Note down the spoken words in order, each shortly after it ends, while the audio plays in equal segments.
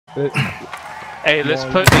Hey, let's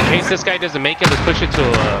put, in case this guy doesn't make it, let's push it to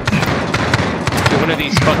one of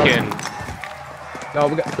these fucking... No,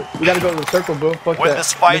 we gotta go to the circle, bro. Fuck Win that.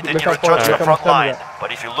 this fight and you return to the front line.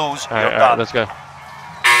 But if you lose, you're done. Alright, let's go.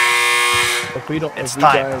 If we don't, It's if we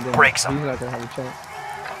time. die, then Break some. he's not gonna have a chance.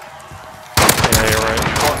 Yeah, you're right.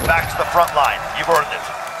 Going back to the front line. You've earned it.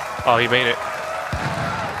 Oh, he made it.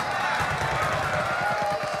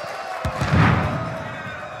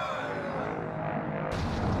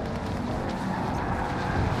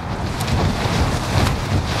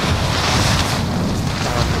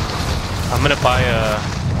 I'm gonna buy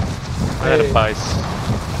I gotta buy.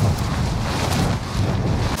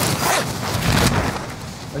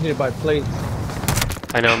 I need to buy plates.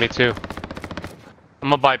 I know, me too. I'm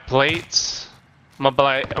gonna buy plates. I'm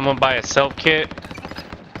gonna buy a self kit.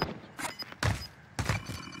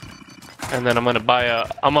 And then I'm gonna buy a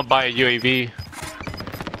UAV.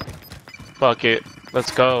 Fuck it. Let's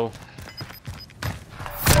go.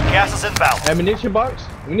 Gas is inbound. Ammunition box?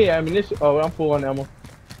 We need ammunition. Oh, I'm full on ammo.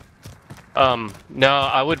 No,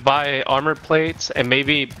 I would buy armor plates and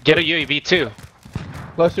maybe get a UAV too.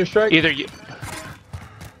 Cluster strike? Either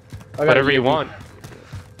whatever you want.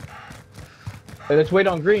 Hey, let's wait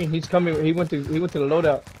on Green. He's coming. He went to the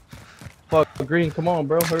loadout. Fuck Green, come on,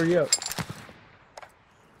 bro. Hurry up.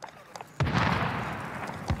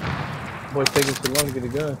 Boy's taking too long to get a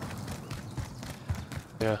gun.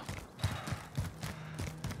 Yeah.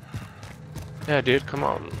 Yeah, dude, come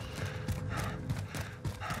on.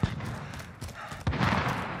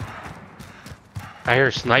 I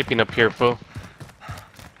hear sniping up here, fool.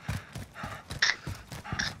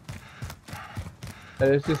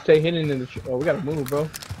 Hey, let's just stay hidden in the. Oh, we gotta move, bro.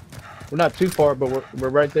 We're not too far, but we're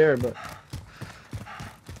right there. But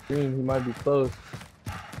Green, he might be close.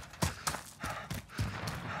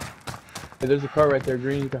 Hey, there's a car right there,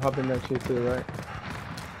 Green. You can hop in that shit to the right.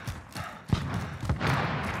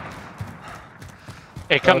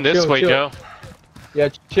 Hey, come this way, chill. Joe. Yeah,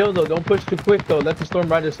 chill though. Don't push too quick though. Let the storm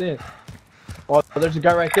ride us in. Oh, there's a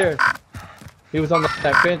guy right there. He was on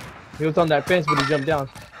that fence. He was on that fence, but he jumped down.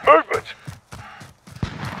 Movement.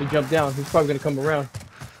 He jumped down. He's probably gonna come around.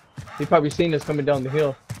 He's probably seen us coming down the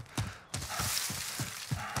hill.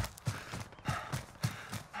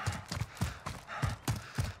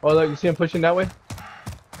 Oh, look, you see him pushing that way?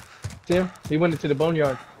 See him? He went into the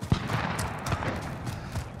boneyard.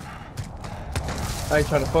 I ain't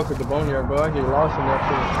trying to fuck with the boneyard, bro. I get lost in that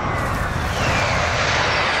shit.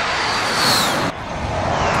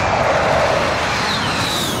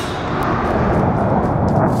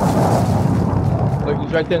 Look,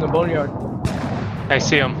 he's right there in the boneyard. I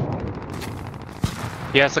see him.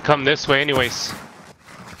 He has to come this way anyways.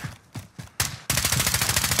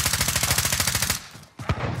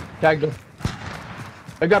 Tagged him.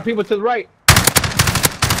 I got people to the right.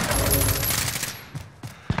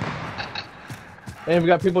 And we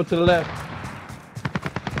got people to the left.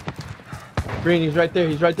 Green, he's right there.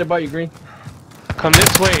 He's right there by you, Green. Come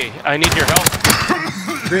this way. I need your help.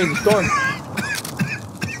 Green, the storm.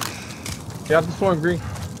 Get out the storm, Green.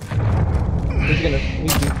 He's gonna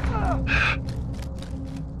need you.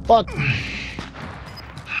 Fuck.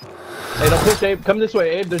 Hey, don't push, Abe. Come this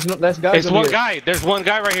way, Abe. There's no less guys. There's one guy. There's one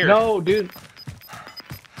guy right here. No, dude.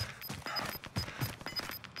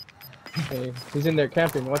 Hey, he's in there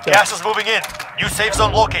camping. Watch out. Gas is moving in. New safe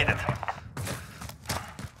zone located.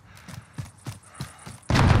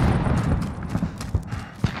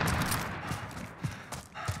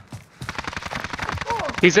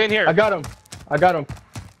 He's in here. I got him. I got him.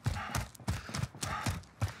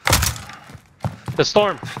 The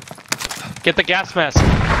storm. Get the gas mask.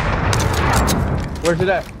 Where's it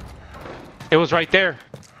at? It was right there.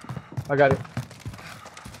 I got it.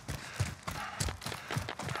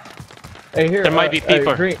 Hey, here. There might be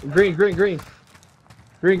people. Green.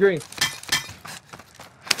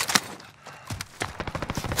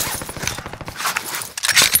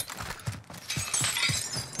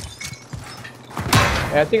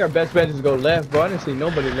 Hey, I think our best bet is to go left, bro. I didn't see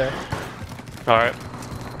nobody left. Alright.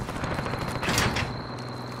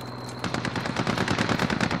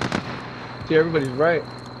 See, everybody's right.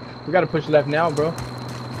 We gotta push left now, bro.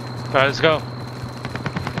 Alright, let's go.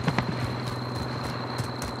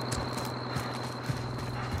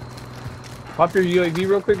 Pop your UAV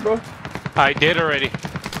real quick, bro. I did already.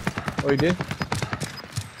 Oh, you did?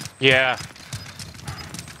 Yeah.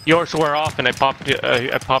 Yours wore off and I popped it.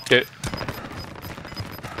 I popped it.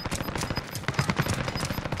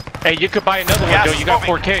 Hey, you could buy another one, Joe. You got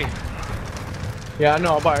 4K. Yeah, I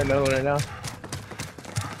know. I'll buy another one right now.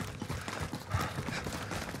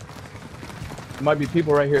 There might be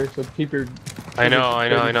people right here, so keep your... I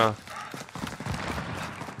know.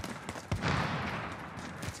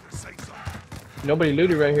 Nobody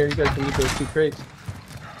looted right here. You guys can loot those 2 crates.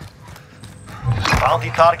 Bounty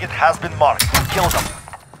target has been marked. Kill them.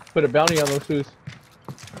 Put a bounty on those shoes.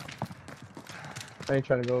 I ain't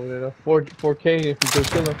trying to go over there though. 4K if you go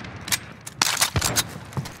kill them.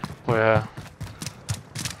 Oh, yeah.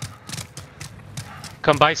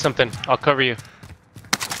 Come buy something. I'll cover you.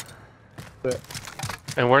 But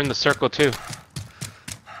And we're in the circle too.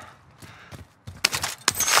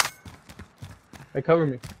 hey, cover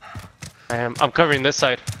me. I'm covering this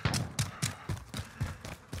side.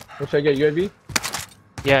 What should I get? UAV?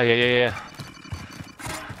 Yeah.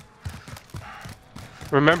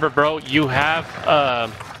 Remember, bro, you have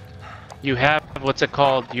what's it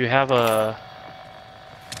called? You have a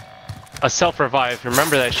self-revive.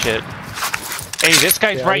 Remember that shit. Hey, this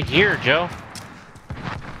guy's right here, Joe.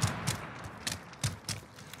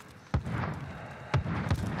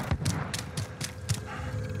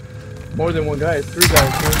 More than one guy. It's 3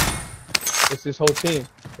 guys, man. It's this whole team.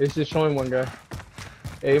 It's just showing one guy.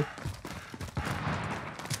 Abe.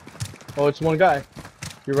 Oh, it's one guy.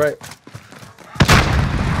 You're right.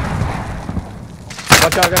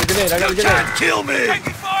 Watch out, I got a grenade. You can't kill me!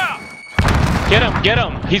 Get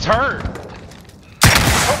him! He's hurt!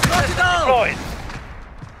 Destroyed.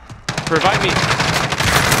 Revive me!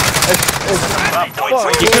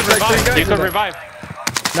 You can revive.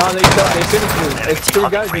 No, they finished me. It's 3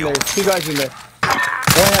 guys in there. 2 guys in there.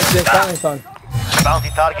 One has their silence on. Bounty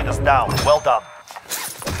target is down. Well done.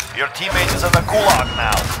 Your teammate is in the gulag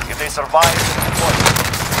now. If they survive,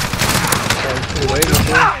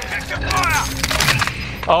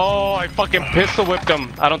 Oh, I fucking pistol whipped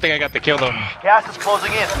him. I don't think I got the kill though. gas is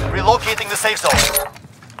closing in. Relocating the safe zone.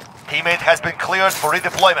 Teammate has been cleared for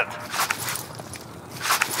redeployment.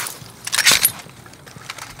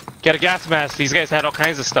 Get a gas mask. These guys had all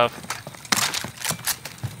kinds of stuff.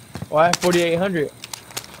 Oh, I have 4,800.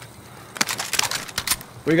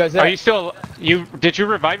 Where you guys at? Are you still? Did you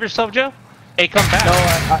revive yourself, Joe? Hey, come back. No,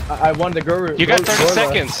 I wanted to go. You got 30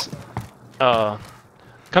 seconds.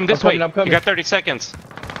 Come this way. I'm coming. You got 30 seconds.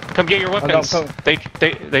 Come get your weapons.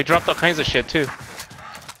 They dropped all kinds of shit too.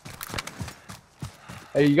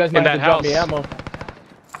 Hey, you guys might have to drop me ammo.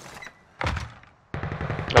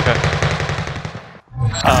 Okay.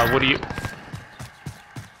 What do you?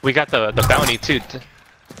 We got the bounty too.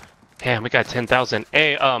 Damn, we got 10,000.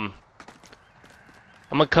 Hey, I'm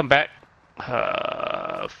gonna come back.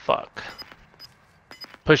 Fuck.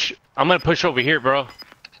 Push. I'm gonna push over here, bro.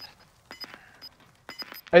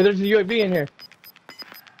 Hey, there's a UAV in here.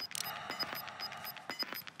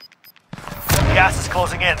 Gas is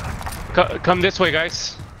closing in. Come this way,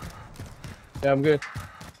 guys. Yeah, I'm good.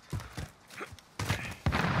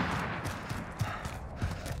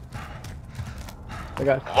 I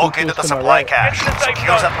got Located the supply cache.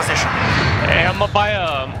 Secure that position. Hey, I'm gonna buy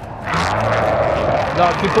a.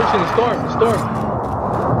 No, keep pushing the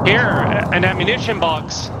storm. Here, an ammunition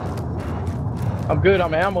box. I'm good.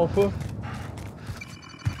 I'm ammo full.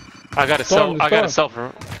 I got a self.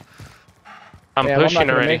 I'm pushing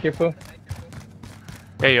already. Make it full.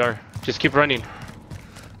 There you are. Just keep running.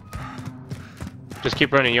 Just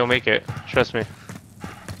keep running. You'll make it. Trust me.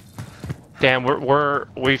 Damn,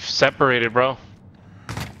 we've separated, bro.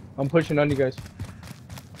 I'm pushing on you guys.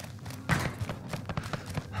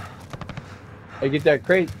 Hey, get that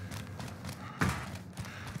crate.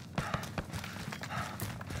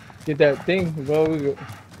 Get that thing. Well, we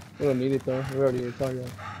don't need it though. We're already talking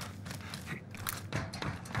about it.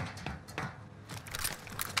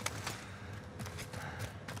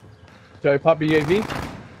 Should I pop a UAV?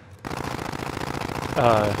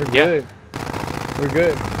 We're good. We're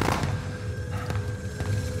good.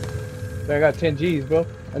 I got 10 G's, bro.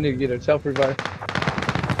 I need to get a self-revive.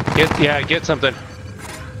 Get something.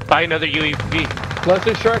 Buy another UAV.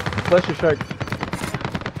 Cluster shark.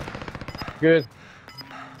 Good.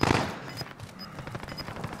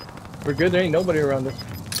 We're good. There ain't nobody around us.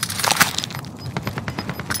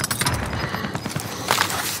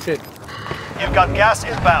 Shit. You've got gas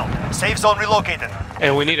inbound. Safe zone relocated.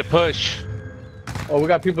 And we need to push. Oh, we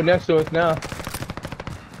got people next to us now.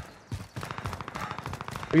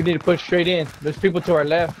 We need to push straight in. There's people to our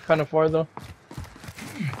left, kind of far though.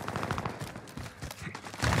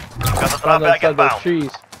 Got the drop back those inbound.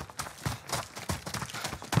 trees.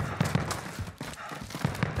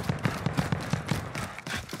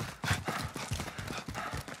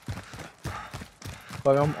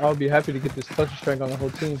 But I'll be happy to get this cluster strike on the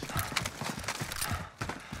whole team.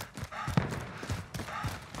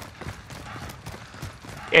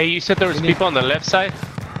 Hey, you said there was people on the left side?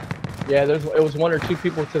 Yeah, it was 1 or 2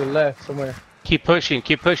 people to the left somewhere. Keep pushing,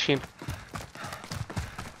 keep pushing.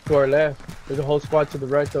 To our left. There's a whole squad to the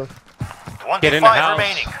right though. Get in the 25 house.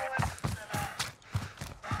 remaining.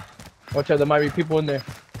 Watch out, there might be people in there.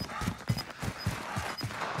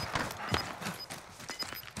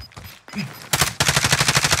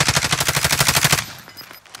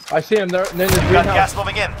 I see them. They're in this Got greenhouse. gas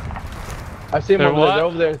moving in. I see them They're over there. what? They're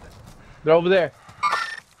over there. They're over there.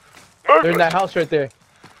 They're in that house right there.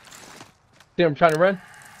 See them trying to run?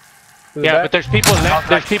 To the Yeah, back? but there's people land. There's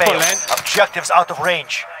Contract people failed. land. Objectives out of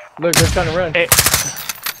range. Look, they're trying to run. Hey.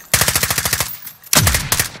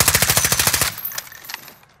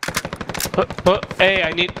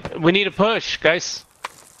 Hey, we need a push, guys.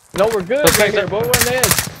 No, we're good Those right guys here, are- but we're on the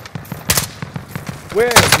edge. Where?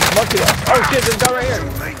 This monkey. Oh shit, there's a guy right here.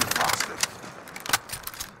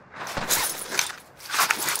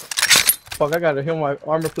 Fuck, I gotta heal my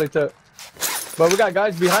armor plates up. But we got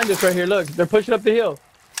guys behind us right here, look. They're pushing up the hill.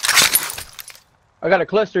 I gotta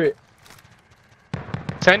cluster it.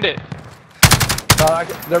 Send it.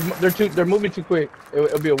 They're moving too quick.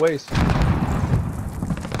 It'll be a waste.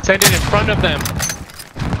 Send it in front of them.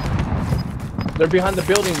 They're behind the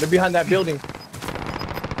building. They're behind that building.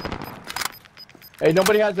 Hey,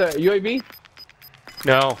 nobody has a UAV?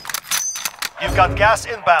 No. You've got gas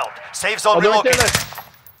inbound. Safe zone Oh, they're right there, relocated. look.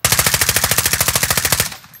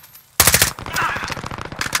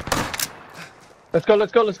 Let's go,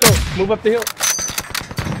 let's go, let's go. Move up the hill.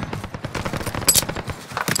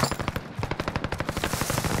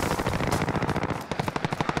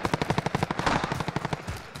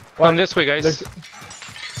 Come this way, guys.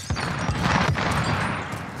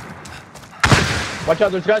 Watch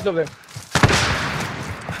out, there's guys over there.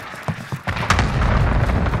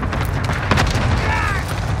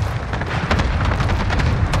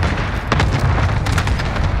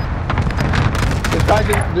 There's guys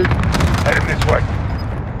in, Heading this way.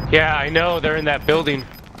 Yeah, I know. They're in that building.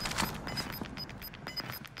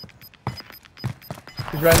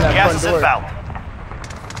 he's right in that Gas front is door. inbound.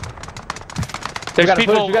 We There's gotta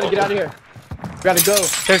people. push, we gotta get out of here. We gotta go.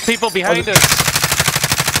 There's people behind Oh, us.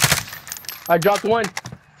 I dropped one.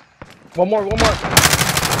 One more, one more.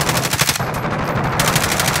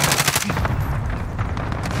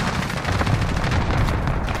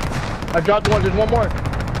 I dropped one, there's one more.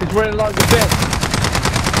 He's running along the fence.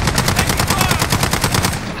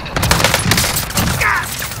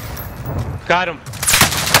 Got him.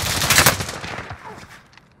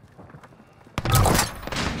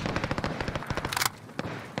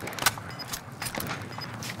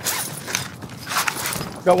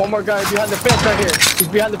 Got one more guy behind the fence right here. He's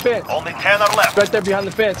behind the fence. Only 10 are left. Right there behind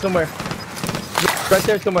the fence somewhere. Right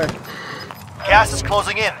there somewhere. Gas is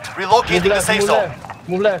closing in. Relocating the safe move zone. left,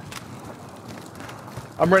 move left.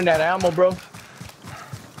 I'm running out of ammo, bro.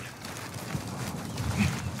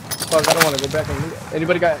 Fuck, I don't want to go back and loot.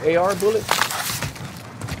 Anybody got AR bullet?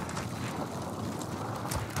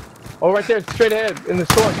 Oh, right there, straight ahead in the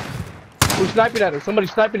storm. Who's sniping at him?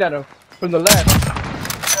 Somebody's sniping at him from the left.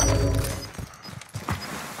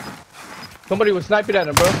 Somebody was sniping at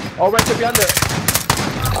him, bro. Oh, right there behind the...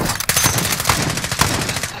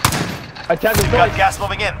 I tagged him You've got twice. gas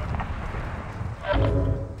moving in.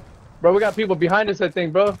 Bro, we got people behind us, I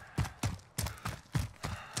think, bro.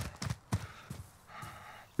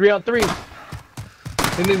 3 on 3. In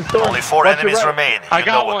the storm. Only 4 Watch your enemies right. remain. I You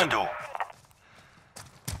got know what one. to do.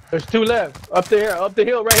 There's 2 left. Up there, up the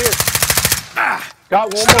hill, right here.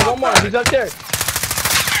 Got one more. He's up there.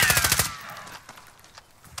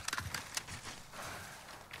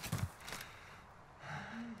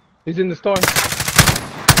 He's in the storm.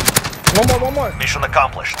 One more. Mission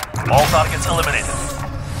accomplished. All targets eliminated.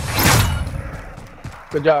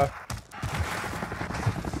 Good job.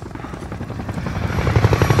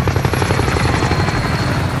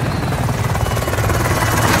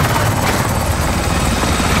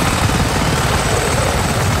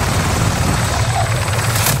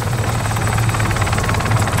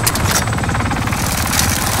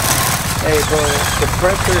 Hey, bro,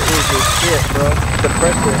 suppressor is your shit, bro.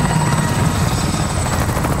 Suppressor.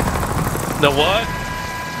 The what?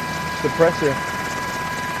 Suppressor.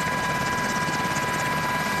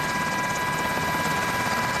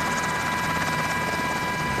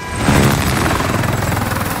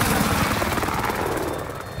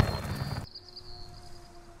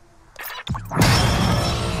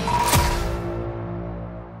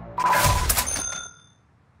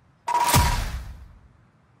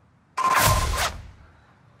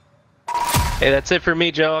 Hey, that's it for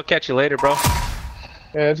me, Joe. I'll catch you later, bro.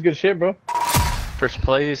 Yeah, that's good shit, bro. First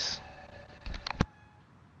place.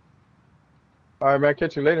 Alright, man, I'll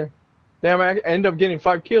catch you later. Damn, I ended up getting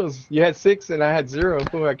 5 kills. You had 6 and I had 0.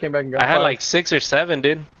 Boom, I came back and got I had 5. like 6 or 7,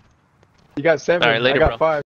 dude. You got 7. Alright, later, I got bro. 5.